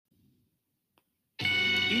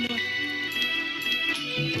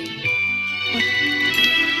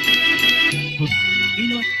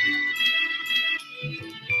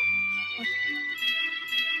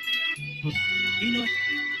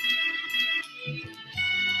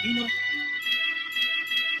You know.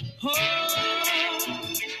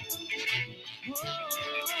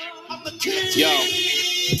 Yo,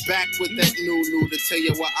 back with that new to tell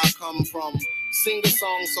you where I come from. Sing a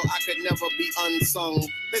song so I could never be unsung.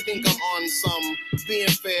 They think I'm on some being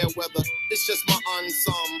fair weather. It's just my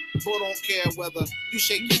unsum. But don't care whether you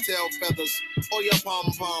shake your tail feathers or your pom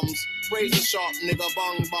poms. Razor sharp nigga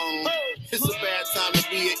bong bong. It's a bad time to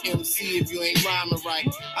be an MC if you ain't rhyming right.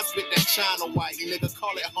 I spit that China white nigga,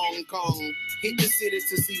 call it Hong Kong. Hit the city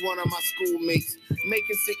to see one of my schoolmates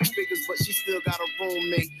making six figures, but she still got a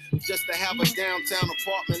roommate just to have a downtown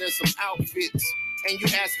apartment and some outfits. And you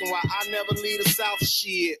asking why I never leave the South?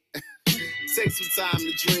 Shit. Take some time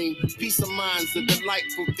to dream. Peace of mind's a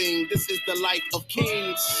delightful thing. This is the life of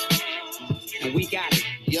kings. And we got it.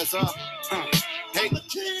 Yes, sir. Hey.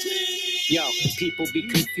 Yo, people be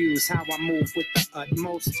confused how I move with the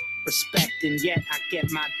utmost respect, and yet I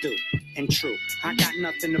get my due. And true, I got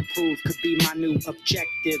nothing to prove, could be my new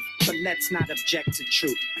objective, but let's not object to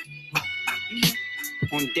truth.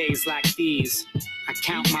 On days like these, I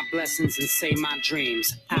count my blessings and say my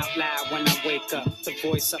dreams out loud when I wake up. The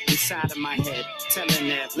voice up inside of my head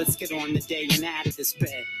telling Ev, let's get on the day and out of this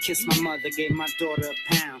bed. Kiss my mother, gave my daughter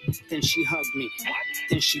a pound. Then she hugged me,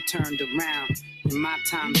 then she turned around. In my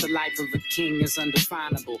time, the life of a king is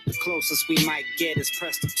undefinable. The closest we might get is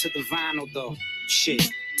pressed up to the vinyl though. Shit,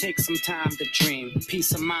 take some time to dream.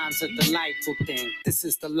 Peace of mind's a delightful thing. This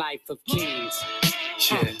is the life of kings.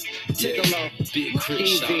 Take a look, Big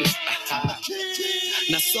Chris.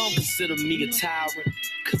 Now some consider me a tyrant,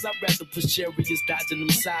 cause I'd rather push chariots dodging them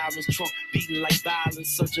sirens, trunk beating like violence,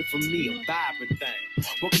 searching for me a vibrant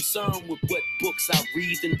thing. More concerned with what books I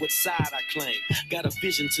read than what side I claim. Got a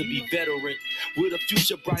vision to be veteran, with a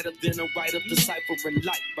future brighter than a writer deciphering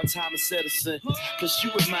light by Thomas Edison. Cause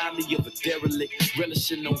you remind me of a derelict,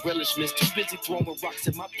 relishing on relishments, too busy throwing rocks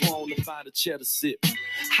at my throne to find a cheddar sip.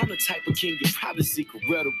 I'm the type of king you probably see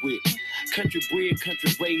Coretta with. Country bred,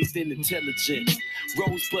 country raised and intelligent.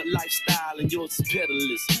 Rosebud lifestyle and yours is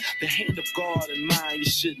peddlers. The hand of God and mine you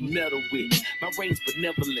shouldn't meddle with. My reign's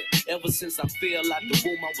benevolent. Ever since I fell out the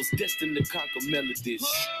womb, I was destined to conquer melodies.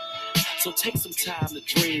 So take some time to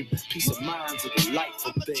dream. Peace of mind's a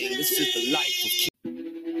delightful thing. This is the life of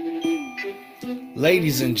King.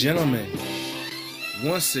 Ladies and gentlemen,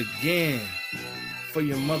 once again, for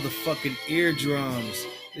your motherfucking eardrums,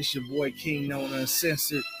 this your boy King Known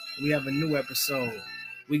Uncensored. We have a new episode.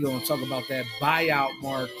 We gonna talk about that buyout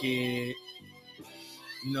market.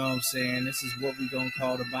 You know what I'm saying? This is what we gonna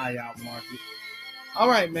call the buyout market. All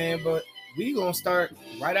right, man, but we gonna start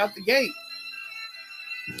right out the gate.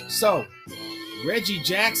 So, Reggie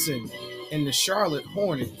Jackson and the Charlotte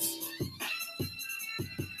Hornets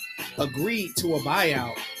agreed to a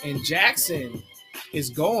buyout, and Jackson is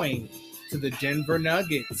going to the Denver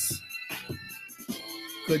Nuggets.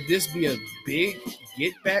 Could this be a big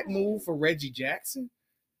get-back move for Reggie Jackson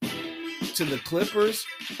to the Clippers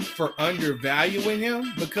for undervaluing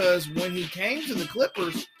him? Because when he came to the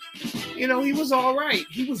Clippers, you know, he was all right.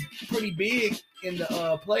 He was pretty big in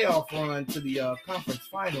the playoff run to the conference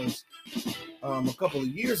finals a couple of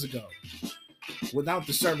years ago without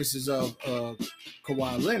the services of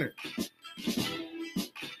Kawhi Leonard.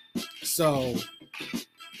 So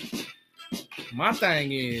my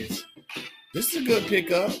thing is, this is a good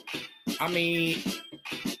pickup. I mean,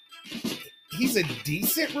 he's a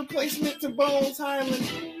decent replacement to Bones Highland,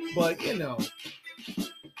 but, you know,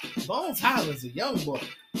 Bones Highland's a young boy.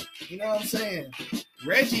 You know what I'm saying?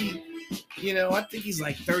 Reggie, you know, I think he's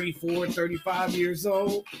like 34, 35 years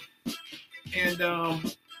old. And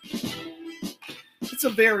it's a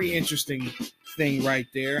very interesting thing right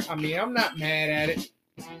there. I mean, I'm not mad at it.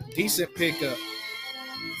 Decent pickup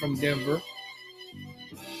from Denver.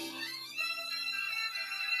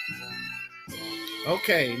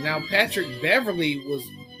 Okay, now Patrick Beverly was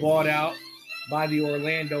bought out by the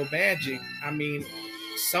Orlando Magic. I mean,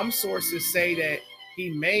 some sources say that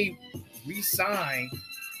he may re-sign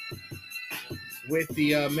with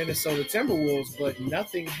the Minnesota Timberwolves, but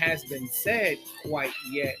nothing has been said quite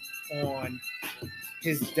yet on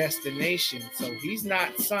his destination. So he's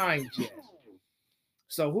not signed yet.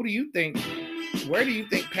 So who do you think? Where do you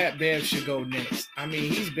think Pat Bev should go next? I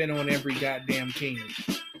mean, he's been on every goddamn team.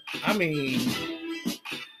 I mean,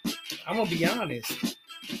 I'm going to be honest.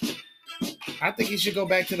 I think he should go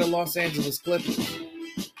back to the Los Angeles Clippers.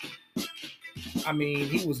 I mean,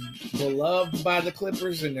 he was beloved by the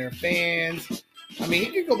Clippers and their fans. I mean,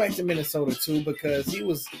 he could go back to Minnesota too because he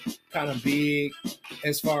was kind of big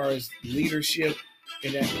as far as leadership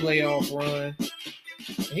in that playoff run.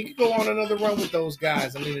 And he could go on another run with those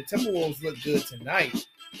guys. I mean, the Timberwolves look good tonight.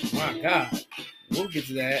 My God. we'll get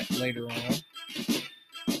to that later on.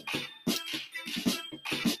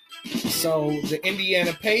 So the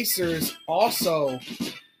Indiana Pacers also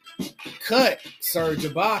cut Serge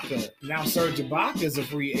Ibaka. Now Serge Ibaka is a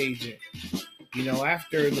free agent. You know,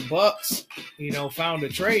 after the Bucks, you know, found a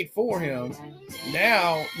trade for him,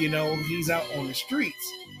 now, you know, he's out on the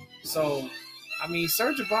streets. So, I mean,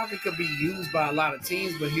 Serge Ibaka could be used by a lot of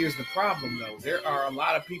teams, but here's the problem, though. There are a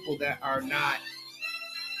lot of people that are not,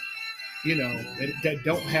 you know, that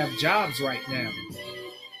don't have jobs right now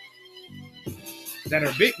that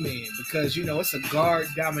are big men because, you know, it's a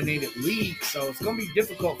guard-dominated league, so it's going to be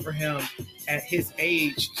difficult for him at his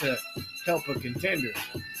age to help a contender.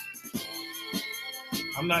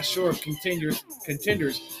 I'm not sure if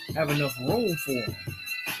contenders have enough room for him.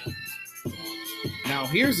 Now,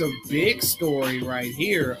 here's a big story right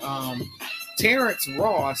here. Terrence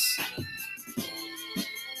Ross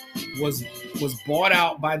was bought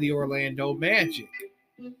out by the Orlando Magic,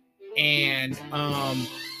 and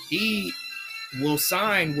he will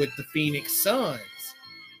sign with the Phoenix Suns.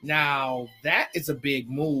 Now, that is a big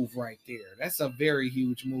move right there. That's a very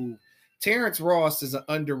huge move. Terrence Ross is an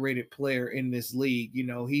underrated player in this league. You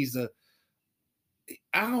know, he's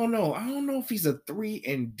I don't know if he's a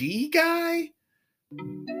 3-and-D guy.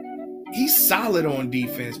 He's solid on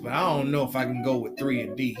defense, but I don't know if I can go with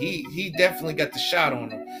 3-and-D. He definitely got the shot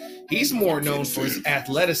on him. He's more known for his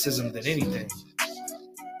athleticism than anything.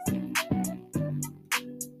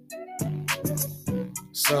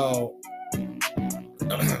 So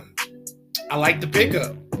I like the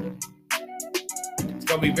pickup. It's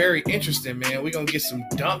gonna be very interesting, man. We're gonna get some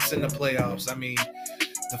dunks in the playoffs. I mean,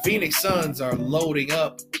 the Phoenix Suns are loading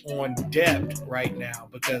up on depth right now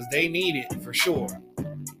because they need it for sure.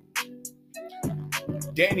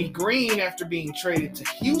 Danny Green, after being traded to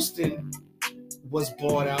Houston, was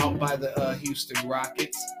bought out by the Houston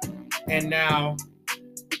Rockets, and now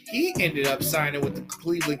he ended up signing with the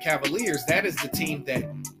Cleveland Cavaliers. That is the team that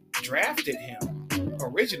drafted him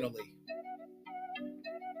originally.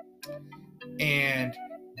 And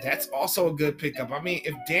that's also a good pickup. I mean,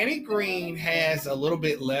 if Danny Green has a little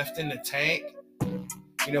bit left in the tank,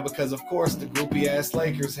 you know, because of course the groupie-ass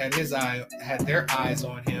Lakers had their eyes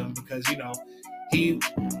on him because, you know, he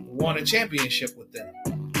won a championship with them.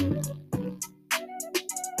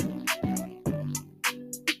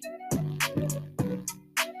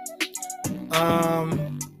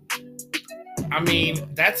 I mean,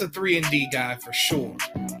 that's a 3-and-D guy for sure.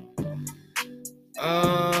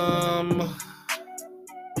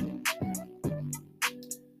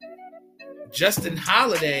 Justin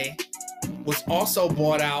Holiday was also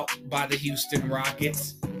bought out by the Houston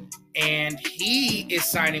Rockets, and he is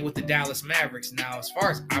signing with the Dallas Mavericks. Now, as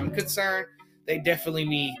far as I'm concerned, they definitely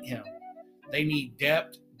need him. They need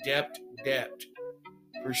depth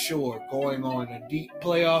for sure. Going on a deep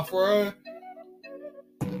playoff run,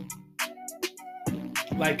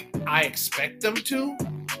 like I expect them to.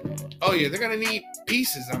 Oh yeah, they're gonna need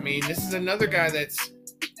pieces. I mean, this is another guy that's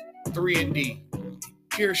 3-and-D,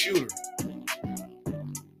 pure shooter.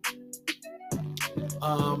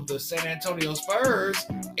 The San Antonio Spurs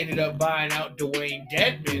ended up buying out Dwayne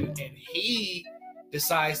Dedmon, and he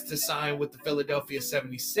decides to sign with the Philadelphia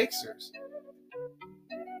 76ers.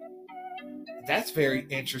 That's very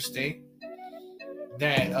interesting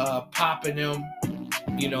that Pop and them,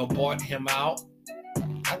 you know, bought him out.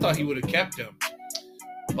 I thought he would have kept him.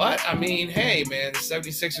 But, I mean, hey, man, the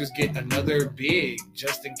 76ers get another big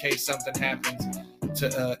just in case something happens to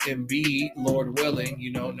Embiid, Lord willing,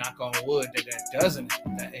 you know, knock on wood, that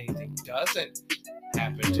anything doesn't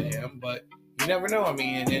happen to him. But you never know. I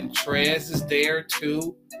mean, and then Trez is there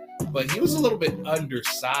too. But he was a little bit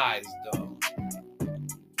undersized, though.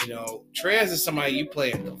 You know, Trez is somebody you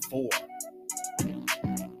play at the 4.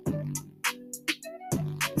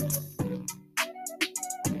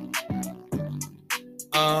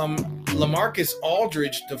 LaMarcus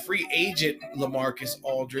Aldridge, the free agent LaMarcus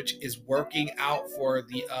Aldridge, is working out for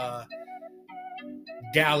the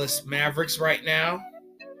Dallas Mavericks right now.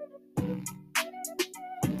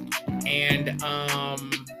 And I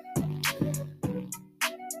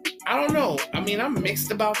don't know. I mean, I'm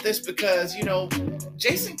mixed about this because, you know,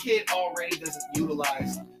 Jason Kidd already doesn't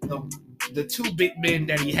utilize the two big men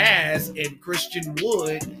that he has in Christian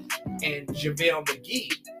Wood and JaVale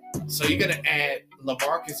McGee. So you're going to add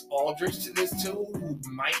LaMarcus Aldridge to this too, who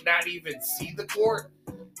might not even see the court.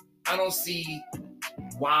 I don't see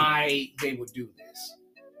why they would do this.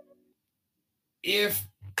 If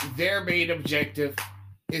their main objective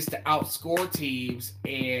is to outscore teams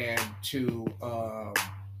and to,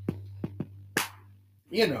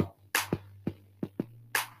 you know,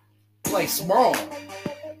 play small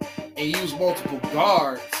and use multiple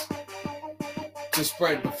guards to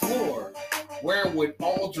spread the floor, where would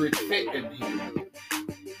Aldridge fit in here?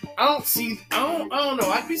 I don't know.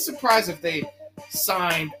 I'd be surprised if they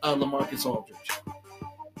signed LaMarcus Aldridge.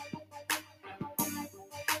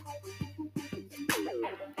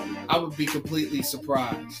 I would be completely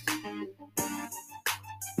surprised.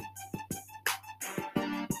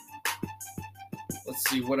 Let's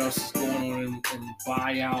see what else is going on in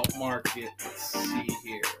buyout market. Let's see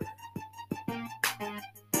here.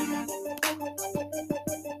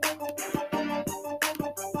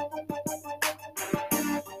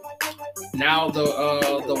 Now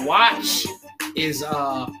the watch is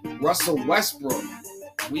Russell Westbrook.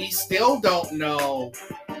 We still don't know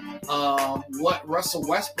what Russell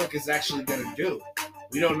Westbrook is actually going to do.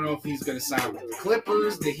 We don't know if he's going to sign with the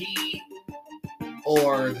Clippers, the Heat,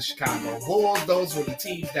 or the Chicago Bulls. Those were the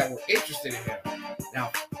teams that were interested in him. Now,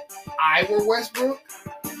 if I were Westbrook,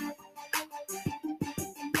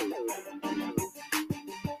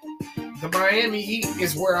 the Miami Heat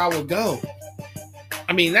is where I would go.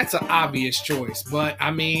 I mean, that's an obvious choice, but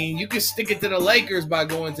I mean, you can stick it to the Lakers by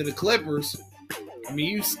going to the Clippers. I mean,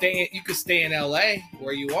 you could stay in LA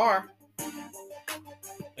where you are,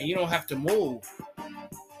 and you don't have to move.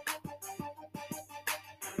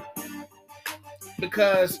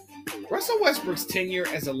 Because Russell Westbrook's tenure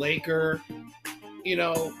as a Laker,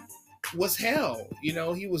 was hell.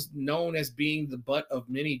 He was known as being the butt of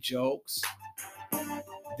many jokes.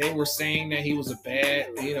 They were saying that he was a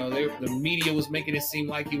bad, the media was making it seem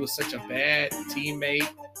like he was such a bad teammate.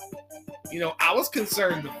 I was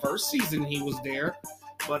concerned the first season he was there,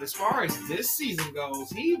 but as far as this season goes,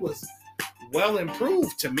 he was well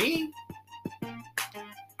improved to me.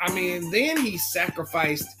 I mean, then he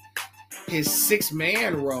sacrificed his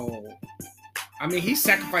 6-man role. I mean, he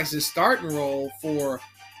sacrificed his starting role for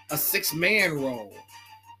a 6-man role.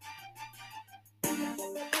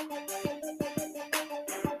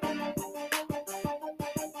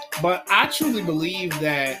 But I truly believe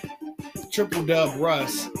that Triple Dub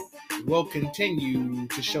Russ will continue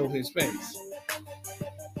to show his face.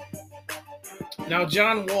 Now,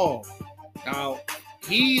 John Wall. Now,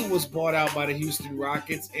 he was bought out by the Houston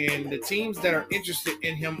Rockets, and the teams that are interested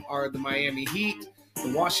in him are the Miami Heat,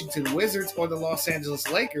 the Washington Wizards, or the Los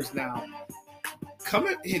Angeles Lakers. Now,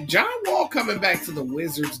 John Wall coming back to the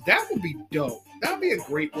Wizards, that would be dope. That would be a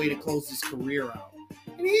great way to close his career out.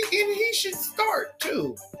 And he should start,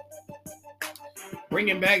 too.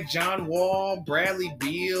 Bringing back John Wall, Bradley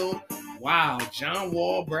Beal. Wow, John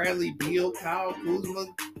Wall, Bradley Beal, Kyle Kuzma,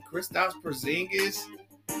 Kristaps Porzingis.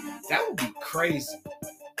 That would be crazy.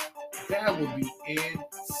 That would be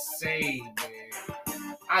insane,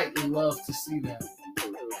 man. I'd love to see that.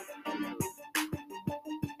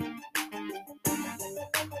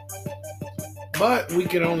 But we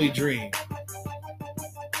can only dream.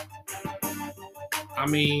 I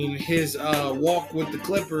mean, his walk with the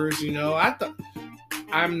Clippers,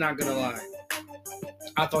 I'm not going to lie.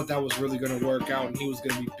 I thought that was really going to work out and he was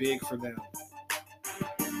going to be big for them.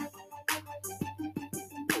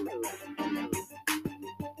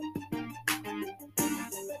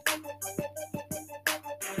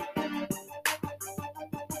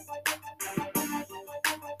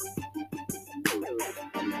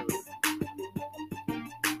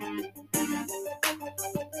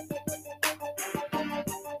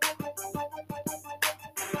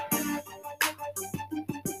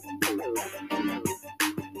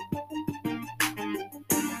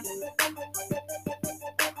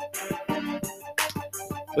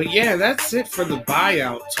 But yeah, that's it for the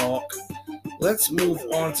buyout talk. Let's move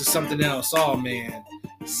on to something else. Oh man,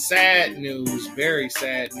 sad news, very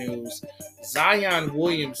sad news. Zion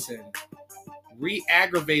Williamson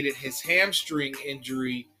re-aggravated his hamstring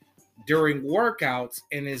injury during workouts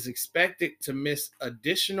and is expected to miss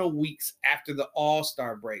additional weeks after the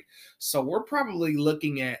All-Star break. So we're probably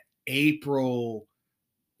looking at April,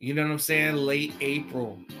 you know what I'm saying? Late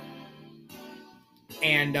April.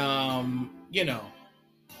 And,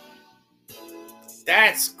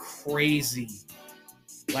 that's crazy.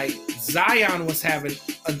 Like, Zion was having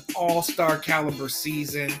an all-star caliber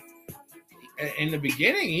season. In the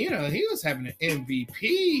beginning, he was having an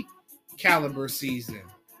MVP caliber season.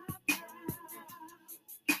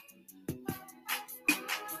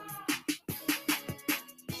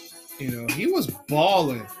 He was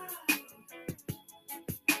balling.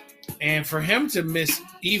 And for him to miss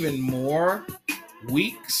even more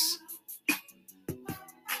weeks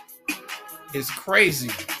is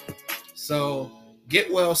crazy. So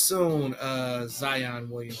get well soon, Zion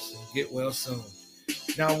Williamson. Get well soon.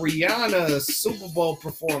 Now, Rihanna's Super Bowl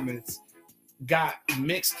performance got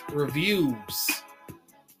mixed reviews.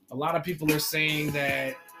 A lot of people are saying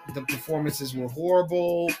that the performances were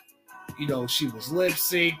horrible. You know, she was lip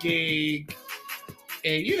syncing.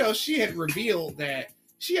 And, you know, she had revealed that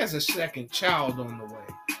she has a second child on the way.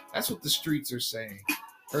 That's what the streets are saying.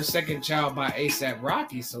 Her second child by A$AP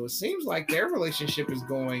Rocky. So it seems like their relationship is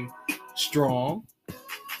going strong.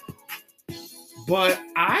 But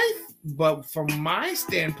from my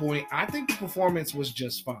standpoint, I think the performance was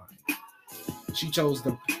just fine. She chose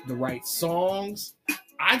the right songs.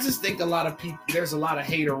 I just think there's a lot of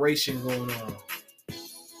hateration going on.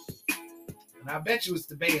 And I bet you it's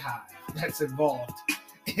the Bayhive that's involved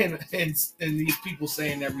in these people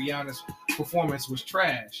saying that Rihanna's performance was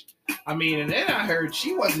trash. I mean, and then I heard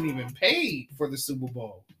she wasn't even paid for the Super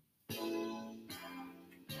Bowl.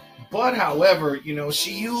 But however, you know,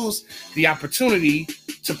 she used the opportunity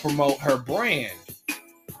to promote her brand.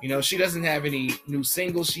 You know, she doesn't have any new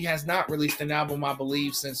singles. She has not released an album, I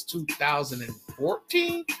believe, since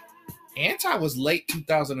 2014. Anti was late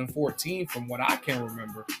 2014 from what I can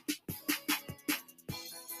remember.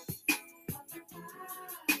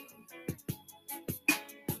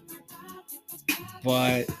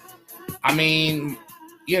 But, I mean,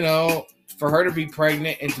 you know, for her to be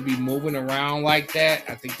pregnant and to be moving around like that,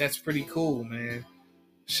 I think that's pretty cool, man.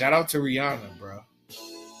 Shout out to Rihanna, bro.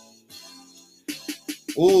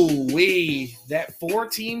 Ooh, that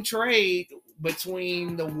 4-team trade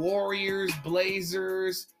between the Warriors,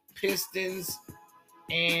 Blazers, Pistons,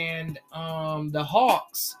 and the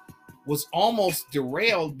Hawks was almost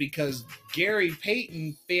derailed because Gary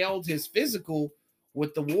Payton failed his physical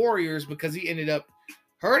with the Warriors because he ended up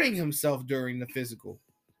hurting himself during the physical.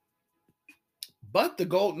 But the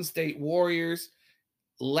Golden State Warriors,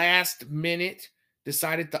 last minute,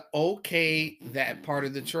 decided to okay that part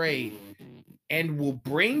of the trade and will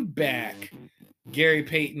bring back Gary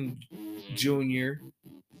Payton Jr.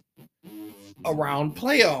 around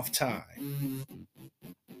playoff time.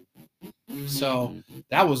 So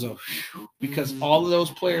that was because all of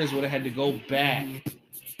those players would have had to go back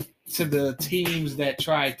to the teams that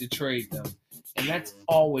tried to trade them. And that's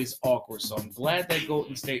always awkward. So I'm glad that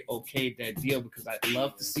Golden State okayed that deal because I'd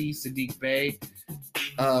love to see Saddiq Bey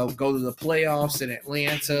go to the playoffs in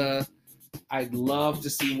Atlanta. I'd love to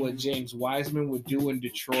see what James Wiseman would do in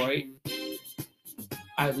Detroit.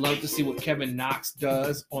 I'd love to see what Kevin Knox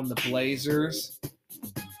does on the Blazers.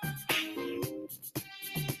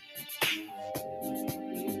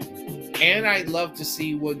 And I'd love to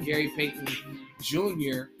see what Gary Payton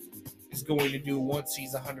Jr. is going to do once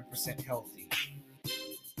he's 100% healthy.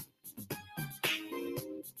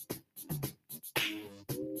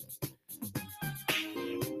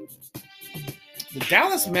 The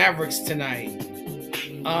Dallas Mavericks tonight,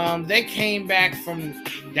 they came back from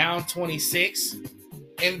down 26,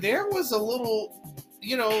 and there was a little,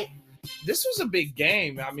 you know, this was a big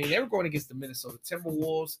game. I mean, they were going against the Minnesota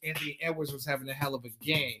Timberwolves. Anthony Edwards was having a hell of a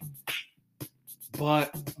game.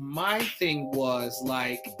 But my thing was,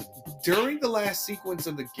 like, during the last sequence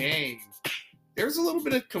of the game, there's a little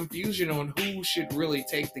bit of confusion on who should really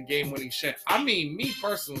take the game-winning shot. I mean, me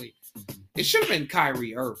personally, it should have been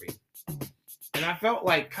Kyrie Irving. And I felt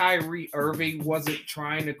like Kyrie Irving wasn't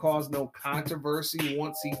trying to cause no controversy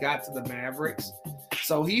once he got to the Mavericks.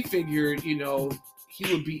 So he figured, you know,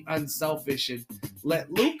 he would be unselfish and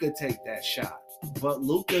let Luka take that shot. But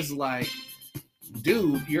Luka's like,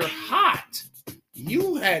 dude, you're hot.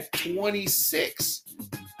 You had 26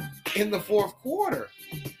 in the fourth quarter.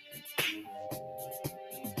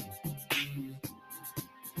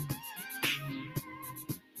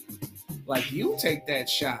 Like, you take that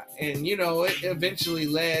shot. And, you know, it eventually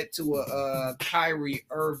led to a Kyrie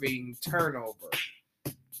Irving turnover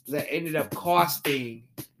that ended up costing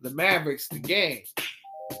the Mavericks the game.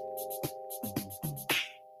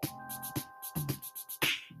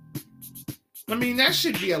 I mean, that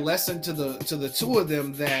should be a lesson to the two of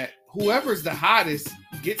them that whoever's the hottest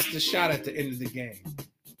gets the shot at the end of the game.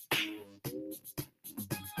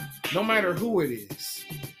 No matter who it is.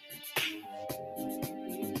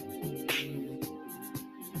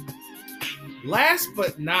 Last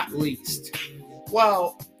but not least,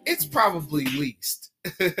 well, it's probably least.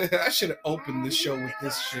 I should have opened the show with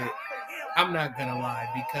this shit. I'm not gonna lie,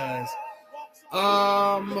 because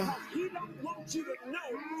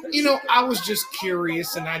you know, I was just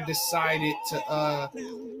curious and I decided to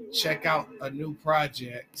check out a new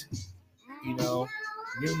project. You know,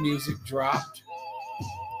 new music dropped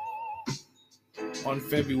on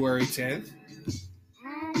February 10th.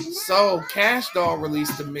 So Cash Doll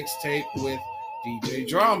released a mixtape with DJ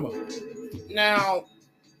Drama. Now,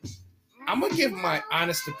 I'm gonna give my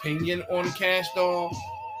honest opinion on Cash Doll.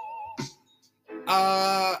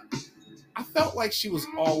 I felt like she was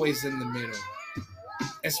always in the middle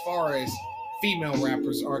as far as female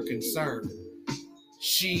rappers are concerned.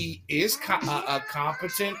 She is a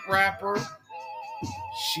competent rapper.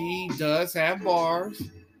 She does have bars,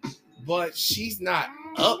 but she's not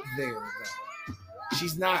up there, though.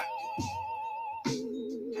 She's not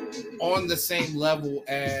on the same level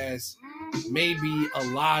as maybe a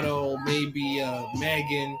Lotto, maybe a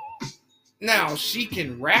Megan. Now, she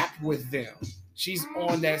can rap with them. She's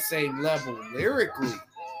on that same level lyrically.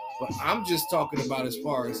 But I'm just talking about as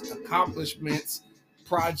far as accomplishments,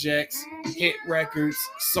 projects, hit records,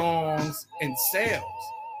 songs, and sales.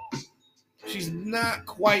 She's not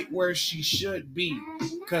quite where she should be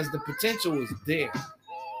because the potential is there.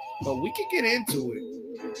 But we can get into it.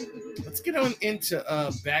 Let's get on into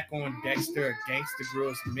Back on Dexter, Gangsta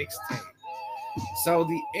Grillz mixtape. So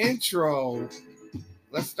the intro,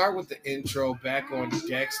 let's start with the intro, Back on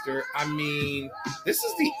Dexter. I mean, this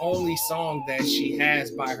is the only song that she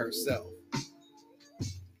has by herself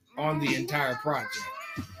on the entire project.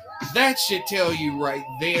 That should tell you right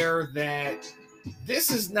there that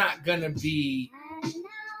this is not going to be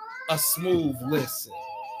a smooth listen.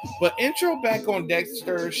 But intro Back on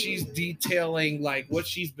Dexter, she's detailing like what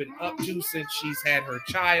she's been up to since she's had her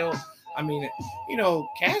child. I mean, you know,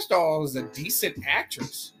 Cash Doll is a decent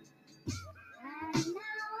actress.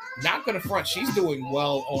 Not gonna front, she's doing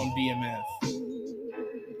well on BMF.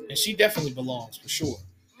 And she definitely belongs for sure.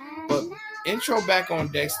 But intro Back on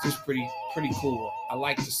Dexter's pretty cool. I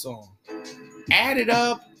like the song. Add It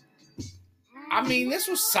Up. I mean, this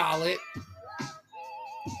was solid.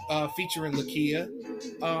 Featuring Lakia.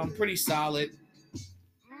 Pretty solid.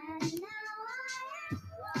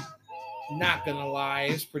 Not gonna lie,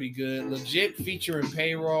 it's pretty good. Legit featuring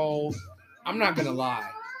Payroll. I'm not gonna lie.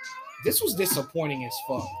 This was disappointing as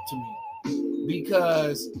fuck to me.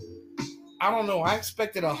 Because, I don't know, I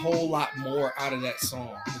expected a whole lot more out of that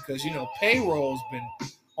song. Because, you know, Payroll's been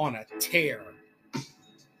on a tear.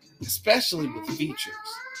 Especially with features.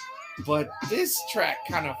 But this track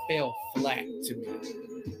kind of fell flat to me.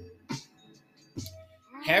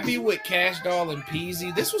 Heavy with Cash Doll and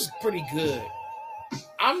Peasy. This was pretty good.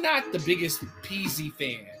 I'm not the biggest Peasy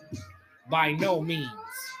fan. By no means.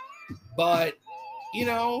 But, you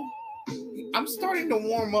know, I'm starting to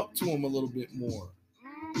warm up to him a little bit more.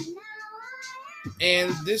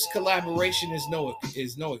 And this collaboration is no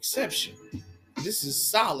exception. This is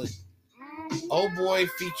solid. Oh Boy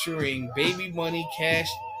featuring Baby Money, Cash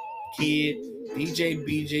Kid, DJ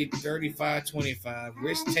BJ 3525,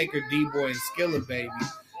 Risk Taker, D-Boy, and Skilla Baby.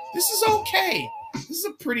 This is okay. This is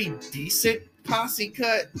a pretty decent posse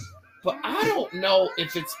cut, but I don't know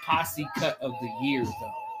if it's posse cut of the year,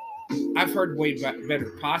 though. I've heard way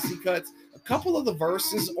better posse cuts. A couple of the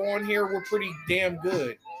verses on here were pretty damn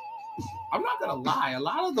good. I'm not going to lie. A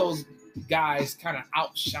lot of those guys kind of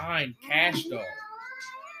outshine Cash Doll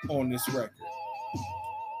on this record.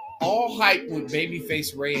 All Hype with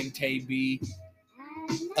Babyface Ray and Tay B.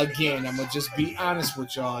 Again, I'm going to just be honest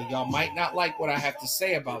with y'all. Y'all might not like what I have to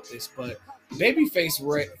say about this, but Babyface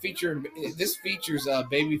Ray features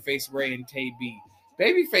Babyface Ray and Tay B.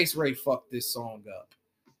 Babyface Ray fucked this song up.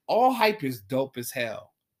 All Hype is dope as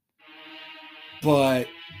hell. But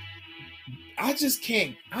I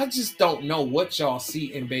just don't know what y'all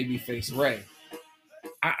see in Babyface Ray.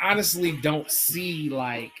 I honestly don't see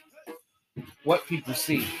like what people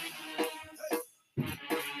see.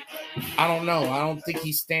 I don't know. I don't think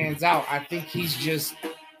he stands out. I think he's just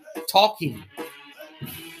talking.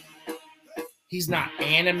 He's not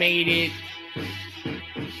animated.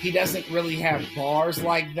 He doesn't really have bars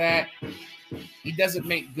like that. He doesn't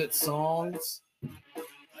make good songs.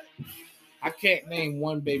 I can't name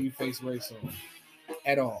one Babyface Ray song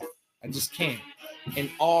at all. I just can't. And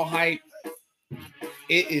All Hype,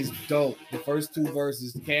 it is dope. The first two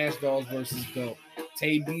verses, Cash Doll's verse is dope.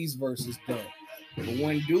 Tay B's verse is dope. But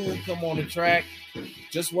when dude come on the track,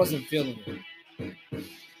 just wasn't feeling it.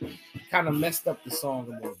 Kind of messed up the song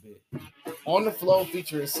a little bit. On the Flow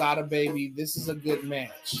featuring Sada Baby, this is a good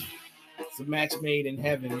match. It's a match made in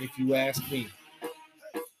heaven, if you ask me.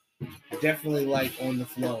 Definitely like On the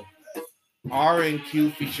Flow. R&Q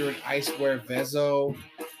featuring Icewear Vezo.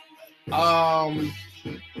 I'm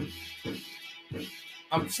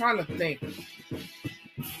trying to think.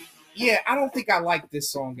 Yeah, I don't think I like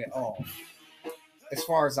this song at all. As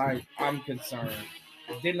far as I'm concerned,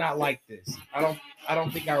 I did not like this. I don't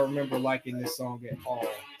think I remember liking this song at all.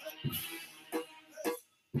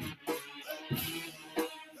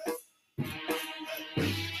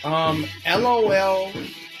 LOL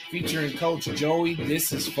featuring Coach Joey.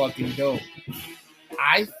 This is fucking dope.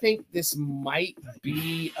 I think this might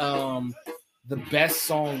be the the best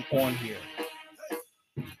song on here.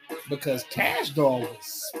 Because Cash Doll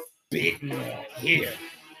was spitting on here.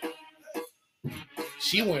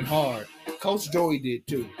 She went hard. Coach Joey did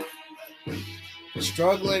too.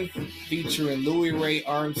 Struggling featuring Louie Ray,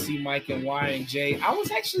 RMC, Mike, and Y&J. I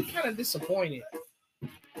was actually kind of disappointed.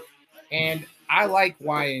 And I like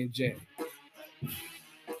Y&J.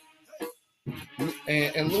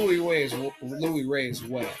 And Louie Ray as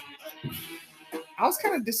well. I was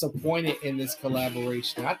kind of disappointed in this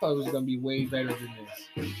collaboration. I thought it was going to be way better than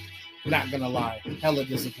this. Not going to lie. Hella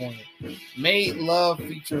disappointed. Made Love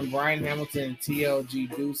featuring Brian Hamilton and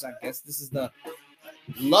TLG Deuce. I guess this is the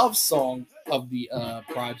love song of the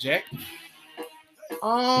project.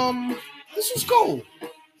 This was cool.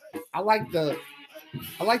 I like the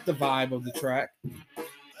vibe of the track.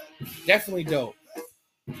 Definitely dope.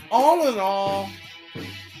 All in all,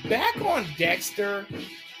 Back on Dexter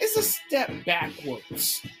is a step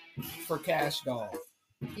backwards for Cash Doll.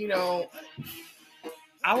 You know,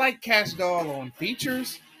 I like Cash Doll on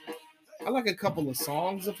features. I like a couple of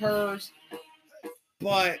songs of hers.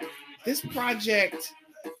 But this project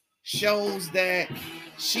shows that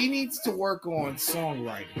she needs to work on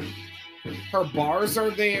songwriting. Her bars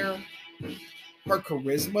are there. Her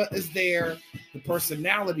charisma is there. The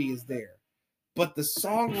personality is there. But the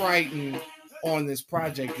songwriting on this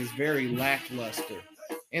project is very lackluster.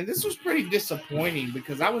 And this was pretty disappointing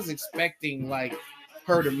because I was expecting like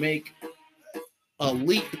her to make a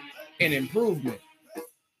leap in improvement.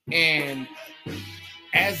 And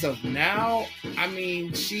as of now, I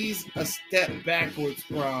mean, she's a step backwards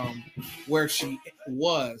from where she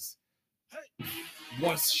was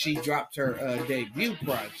once she dropped her debut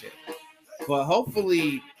project. But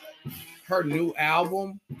hopefully her new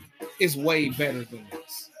album is way better than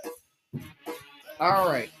this. All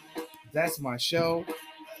right. That's my show.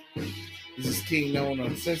 This is King Known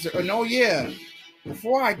Uncensored. Oh, no, yeah.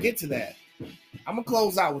 Before I get to that, I'm going to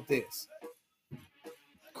close out with this.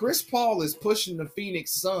 Chris Paul is pushing the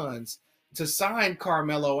Phoenix Suns to sign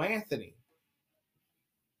Carmelo Anthony.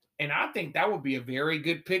 And I think that would be a very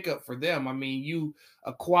good pickup for them. I mean, you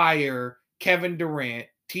acquire Kevin Durant,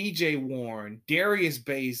 TJ Warren, Darius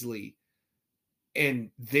Bazley,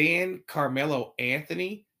 and then Carmelo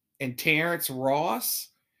Anthony and Terrence Ross.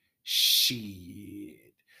 Shit.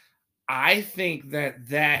 I think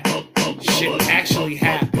that should actually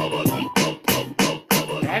happen.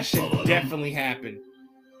 That should definitely happen.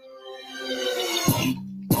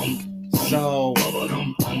 So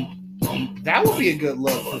that would be a good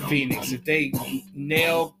look for Phoenix if they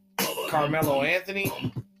nail Carmelo Anthony.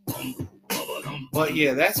 But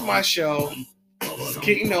yeah, that's my show. This is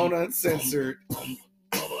King Known Uncensored.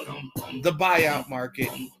 The buyout market.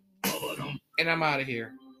 And I'm out of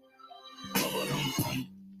here.